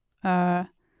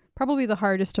 Probably the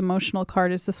hardest emotional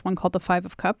card is this one called the Five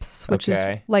of Cups, which is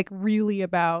like really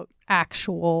about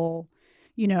actual,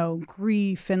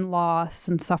 grief and loss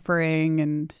and suffering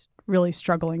and really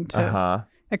struggling to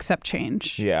accept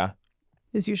change. Yeah.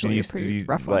 Is usually a pretty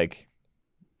rough one. Like,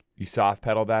 you soft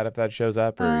pedal that if that shows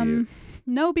up? Or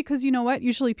no, because you know what?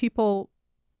 Usually people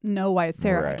know why it's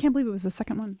there. Right. I can't believe it was the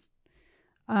second one.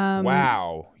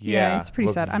 Wow. Yeah. It's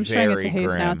pretty sad. I'm showing it to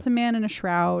Hayes now. It's a man in a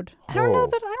shroud. I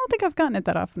don't think I've gotten it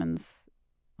that often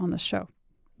on this show,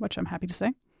 which I'm happy to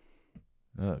say.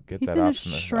 Oh, get He's that in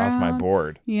a off my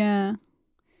board. Yeah.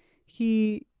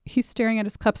 He's staring at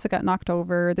his cups that got knocked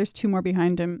over. There's 2 more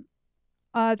behind him.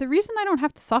 The reason I don't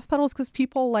have to soft pedal is because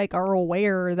people like are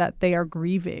aware that they are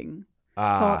grieving.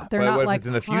 So they're not what if like, it's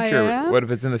in the future? What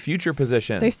if it's in the future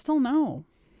position? They still know.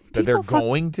 That they're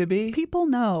going to be? People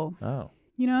know. Oh.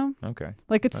 You know? Okay.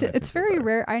 Like it's very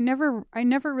rare. I never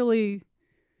really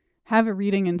have a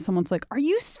reading and someone's like, "Are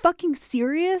you fucking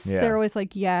serious?" Yeah. They're always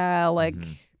like, "Yeah, like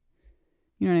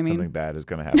you know what I mean?" Something bad is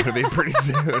going to happen to me pretty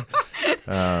soon.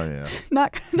 Oh, yeah.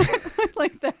 Not quite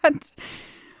like that.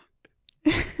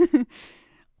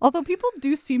 Although people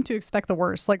do seem to expect the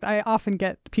worst. Like I often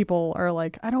get people are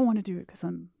like, "I don't want to do it because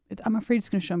I'm afraid it's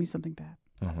going to show me something bad."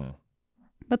 Uh-huh.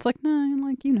 But it's like, no,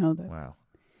 like you know that. Wow.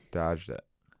 Dodged it.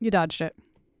 You dodged it.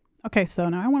 Okay, so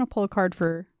now I want to pull a card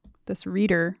for this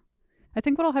reader. I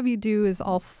think what I'll have you do is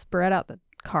I'll spread out the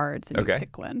cards and you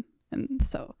pick one. And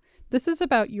so this is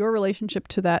about your relationship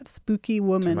to that spooky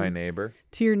woman. To my neighbor.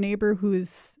 To your neighbor who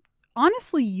is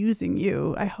honestly using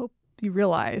you. I hope you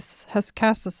realize has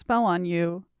cast a spell on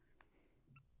you.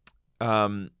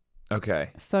 Okay.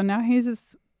 So now he's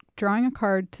just drawing a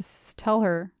card to tell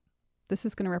her this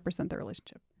is going to represent their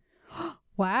relationship.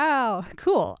 Wow.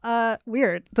 Cool.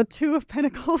 Weird. The 2 of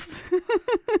Pentacles.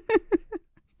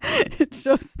 It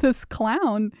shows this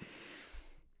clown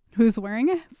who's wearing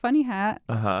a funny hat.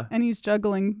 Uh-huh. And he's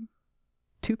juggling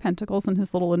 2 pentacles in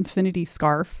his little infinity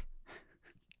scarf.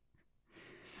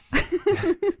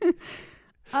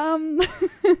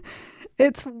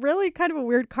 It's really kind of a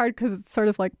weird card because it's sort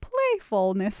of like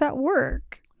playfulness at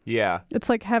work. Yeah. It's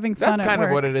like having fun at work. That's kind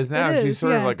of what it is now. She's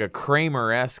sort of like a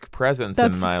Kramer-esque presence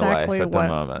in my life at the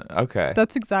moment. Okay.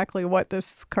 That's exactly what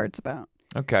this card's about.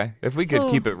 Okay. If we could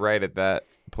keep it right at that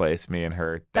place, me and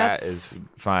her, that is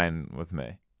fine with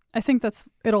me. I think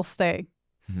it'll stay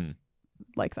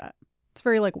like that. It's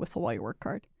very like whistle while you work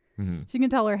card. Mm-hmm. So you can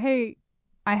tell her, hey,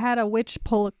 I had a witch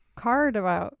pull a card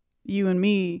about you and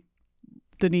me,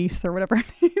 Denise, or whatever her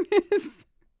name is.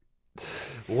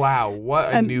 Wow,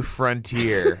 what a new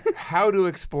frontier. How to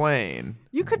explain?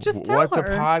 You could just tell What's her.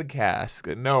 What's a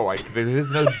podcast? No, there is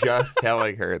no just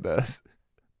telling her this.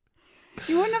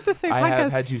 You wouldn't have to say podcast. I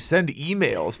have had to send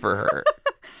emails for her.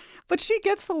 But she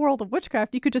gets the world of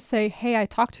witchcraft. You could just say, hey, I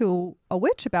talked to a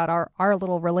witch about our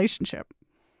little relationship.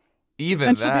 Even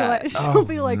and that? She'll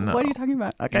be like, what are you talking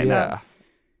about? Okay, yeah. No.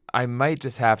 I might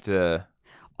just have to...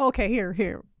 Okay,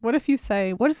 here. What if you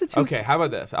say, what is it? Okay, how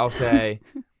about this? I'll say,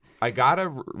 I got a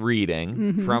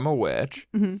reading from a witch,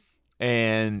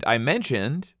 and I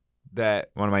mentioned that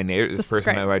one of my neighbors, this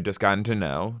person who I'd just gotten to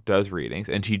know, does readings,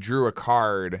 and she drew a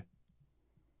card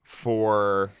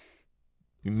for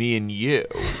me and you.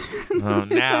 Oh,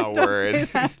 now we're...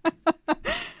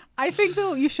 I think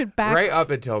though you should back... Right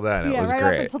up until then, it was right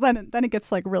great. Up until then it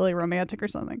gets like really romantic or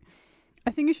something.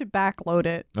 I think you should backload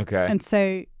it. Okay. And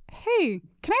say, hey,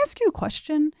 can I ask you a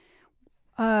question?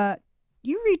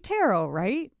 You read tarot,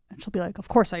 right? And she'll be like, of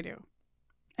course I do.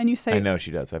 And you say... I know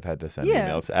she does. I've had to send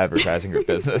emails advertising her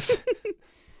business.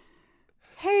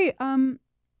 Hey, what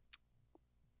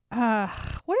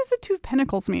does the 2 of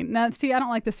Pentacles mean? Now, see, I don't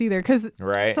like this either because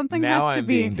something now has to I'm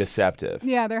be being deceptive.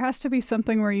 Yeah, there has to be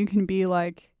something where you can be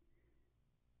like,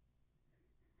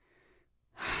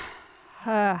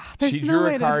 she drew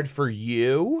a card for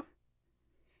you,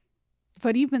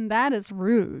 but even that is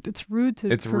rude. It's rude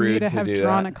for me to have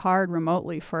drawn a card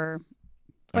remotely for.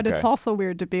 But it's also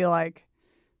weird to be like,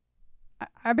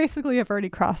 I basically have already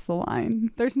crossed the line.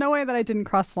 There's no way that I didn't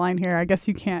cross the line here. I guess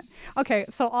you can't. Okay,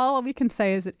 so all we can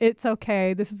say is it's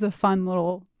okay. This is a fun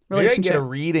little relationship. Maybe I get a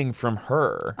reading from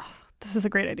her. Oh, this is a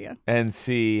great idea. And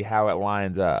see how it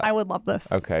lines up. I would love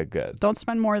this. Okay, good. Don't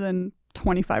spend more than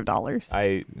 $25.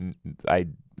 I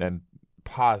am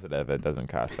positive it doesn't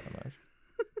cost that much.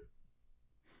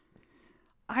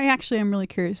 I actually am really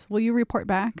curious. Will you report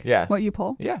back what you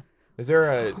pull? Yeah. Is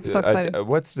there I'm so excited.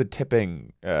 What's the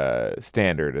tipping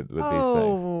standard with these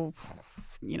things?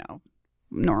 You know,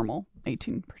 normal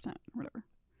 18%, whatever.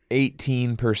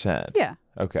 18%. Yeah.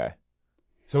 Okay.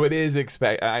 So it is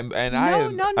I'm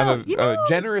a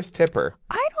generous tipper.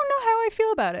 I don't know how I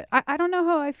feel about it. I don't know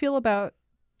how I feel about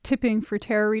tipping for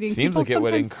tarot readings. Seems like it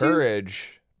would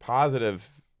encourage positive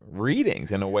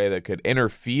readings in a way that could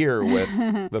interfere with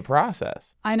the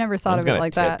process. I never thought of it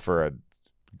like that. Tip for a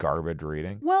garbage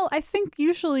reading. Well, I think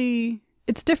usually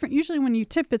it's different. Usually when you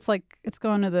tip, it's like it's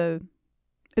going to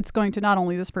not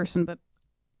only this person but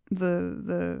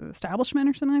the establishment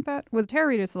or something like that. With tarot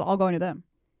readers, it's all going to them.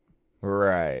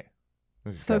 Right.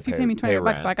 So if you pay me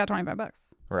 $25, I got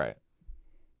 $25. Right.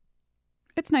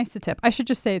 It's nice to tip. I should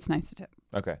just say it's nice to tip.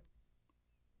 Okay.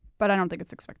 but I don't think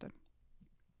it's expected.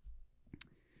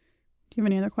 Do you have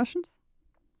any other questions?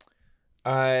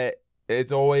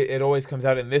 It always comes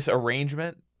out in this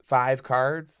arrangement, 5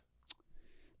 cards.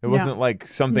 It wasn't like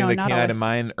something that came out of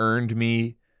mine earned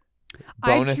me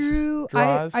bonus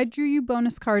draws. I drew you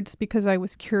bonus cards because I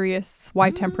was curious why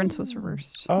Temperance was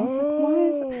reversed. I was like, why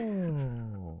is it?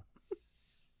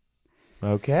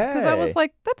 Okay. Because I was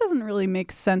like, that doesn't really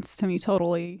make sense to me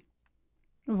totally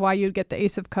of why you'd get the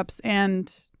Ace of Cups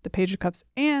and the Page of Cups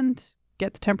and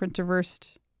get the Temperance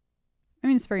reversed. I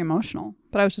mean, it's very emotional,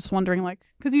 but I was just wondering, like,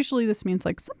 because usually this means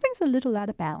like something's a little out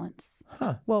of balance.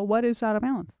 Huh. Well, what is out of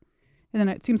balance? And then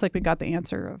it seems like we got the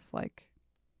answer of like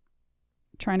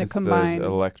trying to combine the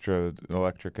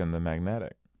electric and the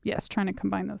magnetic. Yes, trying to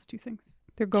combine those two things.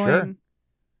 They're going.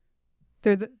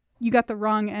 Sure. You got the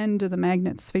wrong end of the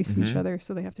magnets facing each other,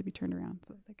 so they have to be turned around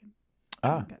so that they can.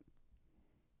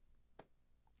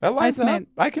 That lines up.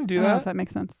 I can do that. I don't know if that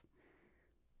makes sense.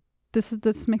 Does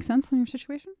this make sense in your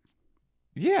situation?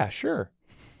 Yeah, sure.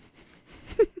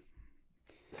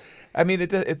 I mean,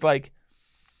 it's like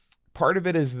part of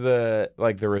it is the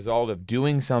result of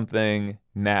doing something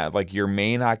like your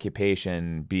main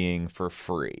occupation being for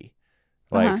free,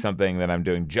 like something that I'm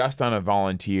doing just on a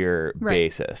volunteer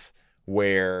basis,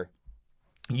 where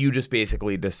you just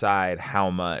basically decide how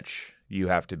much you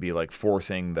have to be like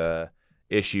forcing the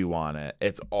issue on it.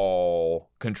 It's all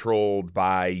controlled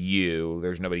by you.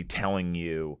 There's nobody telling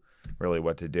you really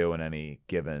what to do in any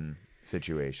given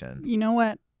situation. You know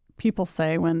what people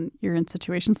say when you're in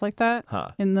situations like that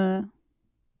in the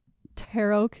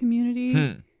tarot community?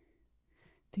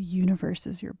 The universe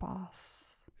is your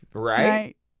boss.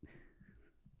 Right?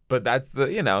 But that's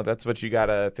that's what you got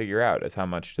to figure out is how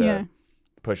much to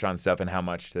push on stuff and how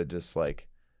much to just like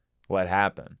let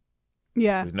happen.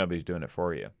 Yeah. Because nobody's doing it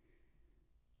for you.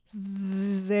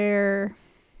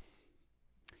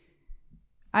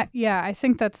 I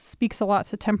think that speaks a lot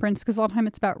to Temperance because a lot of time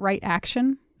it's about right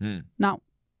action, not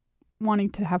wanting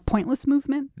to have pointless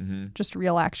movement, just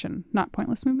real action, not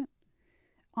pointless movement.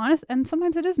 And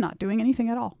sometimes it is not doing anything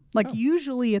at all. Like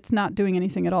usually it's not doing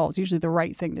anything at all. It's usually the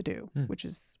right thing to do, which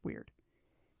is weird.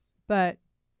 But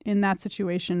in that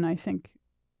situation, I think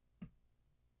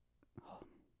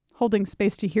holding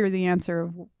space to hear the answer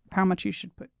of how much you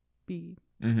should be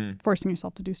forcing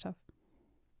yourself to do stuff.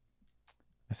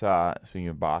 Speaking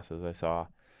of bosses, I saw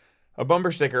a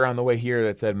bumper sticker on the way here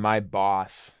that said, "My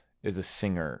boss is a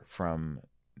singer from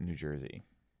New Jersey."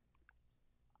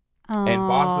 And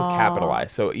boss was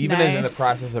capitalized. So even in the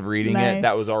process of reading it,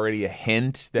 that was already a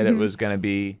hint that it was going to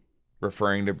be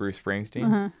referring to Bruce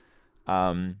Springsteen.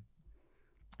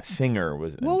 Singer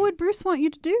was... What would Bruce want you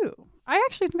to do? I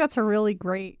actually think that's a really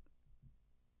great...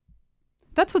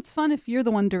 That's what's fun if you're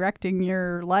the one directing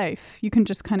your life. You can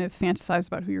just kind of fantasize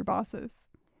about who your boss is.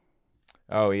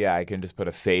 Oh, yeah. I can just put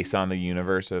a face on the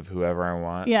universe of whoever I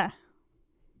want. Yeah.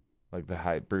 Like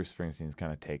Bruce Springsteen's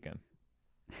kind of taken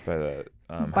by the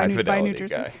High Fidelity New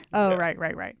Jersey guy. Oh, yeah.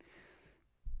 Right.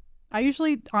 I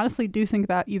usually honestly do think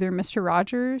about either Mr.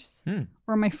 Rogers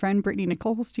or my friend Brittany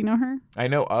Nichols. Do you know her? I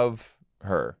know of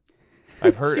her.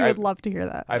 I've heard. She would love to hear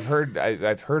that. I've heard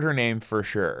her name for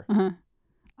sure.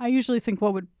 I usually think,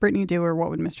 what would Brittany do or what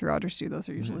would Mr. Rogers do? Those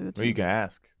are usually the two. Well, you can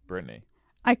ask Brittany.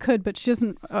 I could, but she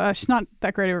doesn't. She's not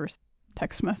that great of a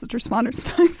text message responder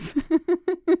sometimes.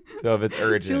 So if it's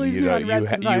urgent, you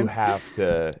have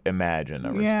to imagine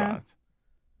a response.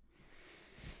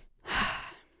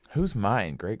 Who's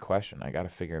mine? Great question. I got to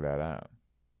figure that out.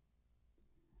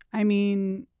 I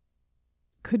mean,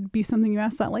 could be something you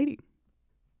ask that lady.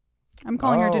 I'm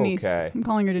calling her Denise. Okay. I'm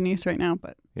calling her Denise right now,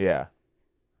 but yeah,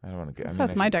 I don't want to get.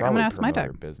 Ask my deck. I'm gonna ask my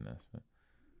deck. Business. But...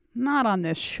 Not on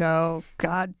this show.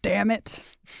 God damn it!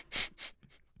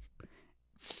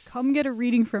 Come get a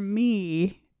reading from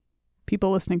me,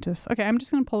 people listening to this. Okay, I'm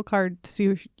just gonna pull a card to see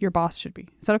who your boss should be.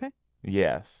 Is that okay?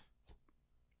 Yes.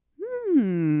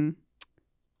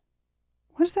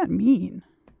 What does that mean?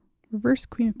 Reverse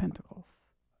Queen of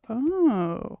Pentacles.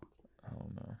 Oh. Oh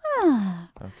no.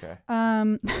 Okay.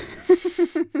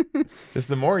 Just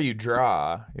the more you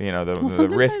draw, the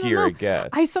riskier it gets.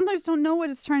 I sometimes don't know what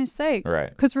it's trying to say. Right.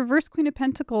 Because Reverse Queen of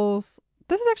Pentacles,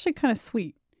 this is actually kind of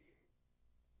sweet.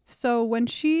 So when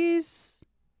she's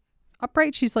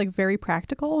upright, she's like very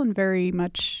practical and very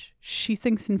much, she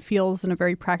thinks and feels in a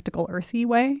very practical, earthy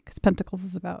way. Because Pentacles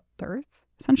is about the earth,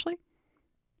 essentially.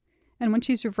 And when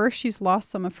she's reversed, she's lost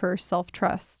some of her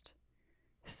self-trust.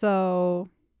 So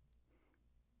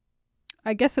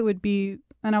I guess it would be,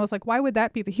 and I was like, why would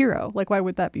that be the hero? Like, why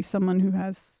would that be someone who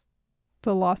has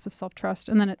the loss of self-trust?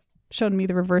 And then it showed me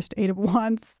the reversed 8 of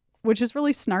Wands which is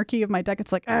really snarky of my deck.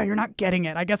 It's like, you're not getting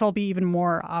it. I guess I'll be even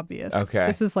more obvious. Okay.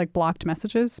 This is like blocked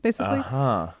messages, basically.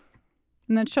 Uh-huh.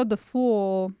 And then showed the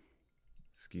Fool.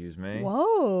 Excuse me.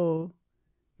 Whoa.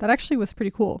 That actually was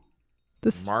pretty cool.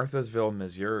 This. Marthasville,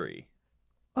 Missouri.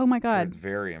 Oh my God. So it's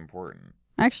very important.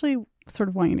 I actually sort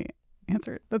of want you to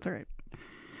answer it. That's all right.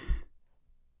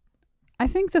 I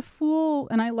think the Fool,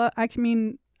 and I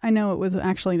mean, I know it was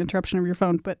actually an interruption of your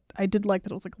phone, but I did like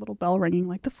that it was like a little bell ringing,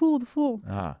 like the Fool, the Fool.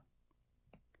 Ah.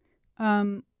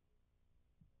 I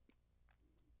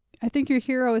think your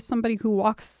hero is somebody who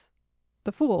walks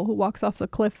off the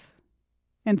cliff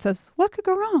and says, what could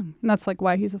go wrong? And that's like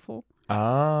why he's a fool.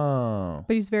 Oh.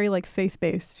 But he's very like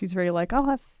faith-based. He's very like,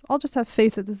 I'll just have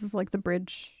faith that this is like the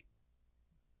bridge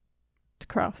to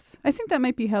cross. I think that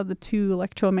might be how the two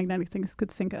electromagnetic things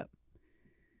could sync up.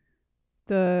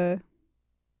 The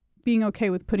being okay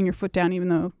with putting your foot down even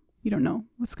though you don't know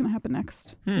what's going to happen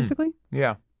next, basically.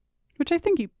 Yeah. Which I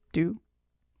think you do,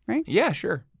 right? Yeah,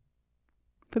 sure.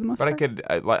 For the most part.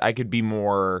 But I could be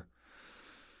more,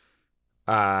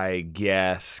 I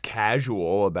guess,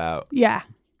 casual about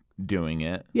doing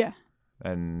it. Yeah.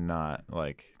 And not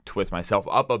like twist myself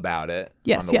up about it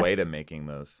on the way to making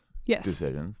those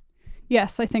decisions.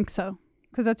 Yes, I think so.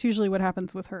 Because that's usually what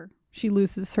happens with her. She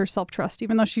loses her self-trust,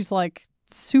 even though she's like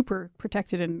super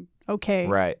protected and okay.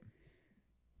 Right.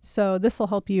 So this will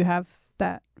help you have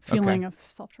that feeling of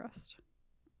self-trust.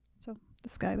 So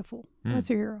this guy, the Fool, that's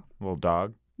your hero. Little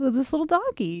dog. This little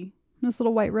doggy. This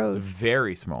little white rose. It's a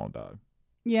very small dog.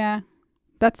 Yeah.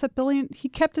 That's $1 billion. He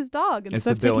kept his dog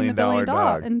instead of taking the $1 billion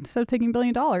dog. Instead of taking $1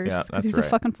 billion because he's a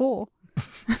fucking fool.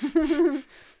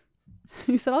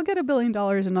 He said, I'll get $1 billion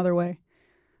another way.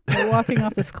 We're walking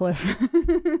off this cliff.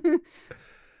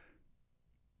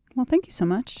 Well, thank you so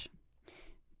much. Do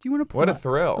you want to plug? What a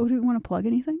thrill. Oh, do you want to plug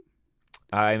anything?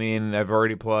 I mean, I've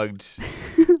already plugged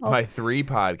my 3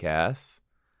 podcasts.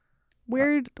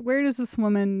 Where does this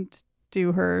woman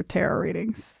do her tarot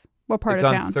readings? What part of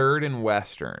town? It's on 3rd and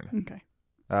Western. Okay.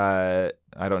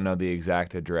 I don't know the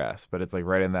exact address, but it's like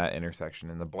right in that intersection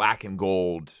in the black and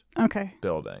gold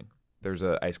building. There's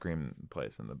an ice cream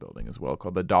place in the building as well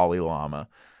called the Dalai Lama.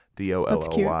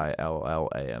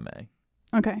 DOLLYLLAMA.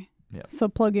 Okay. Yeah. So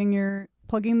plugging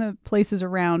the places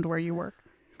around where you work.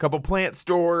 Couple plant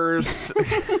stores.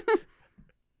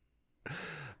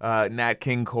 Nat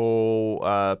King Cole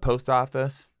post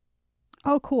office.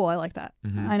 Oh, cool. I like that.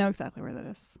 Mm-hmm. I know exactly where that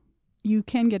is. You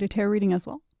can get a tarot reading as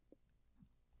well.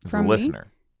 As a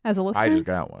listener. As a listener? I just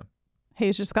got one.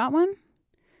 Hayes just got one.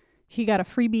 He got a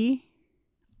freebie.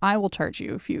 I will charge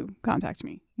you if you contact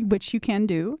me, which you can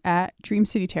do at Dream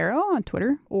City Tarot on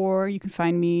Twitter, or you can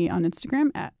find me on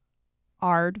Instagram at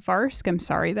Aardvarsk. I'm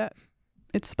sorry that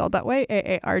it's spelled that way.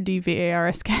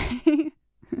 AARDVARSK.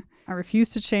 I refuse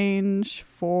to change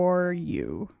for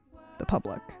you, the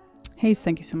public. Hayes,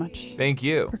 thank you so much. Thank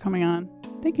you for coming on.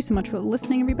 Thank you so much for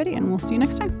listening, everybody, and we'll see you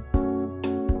next time.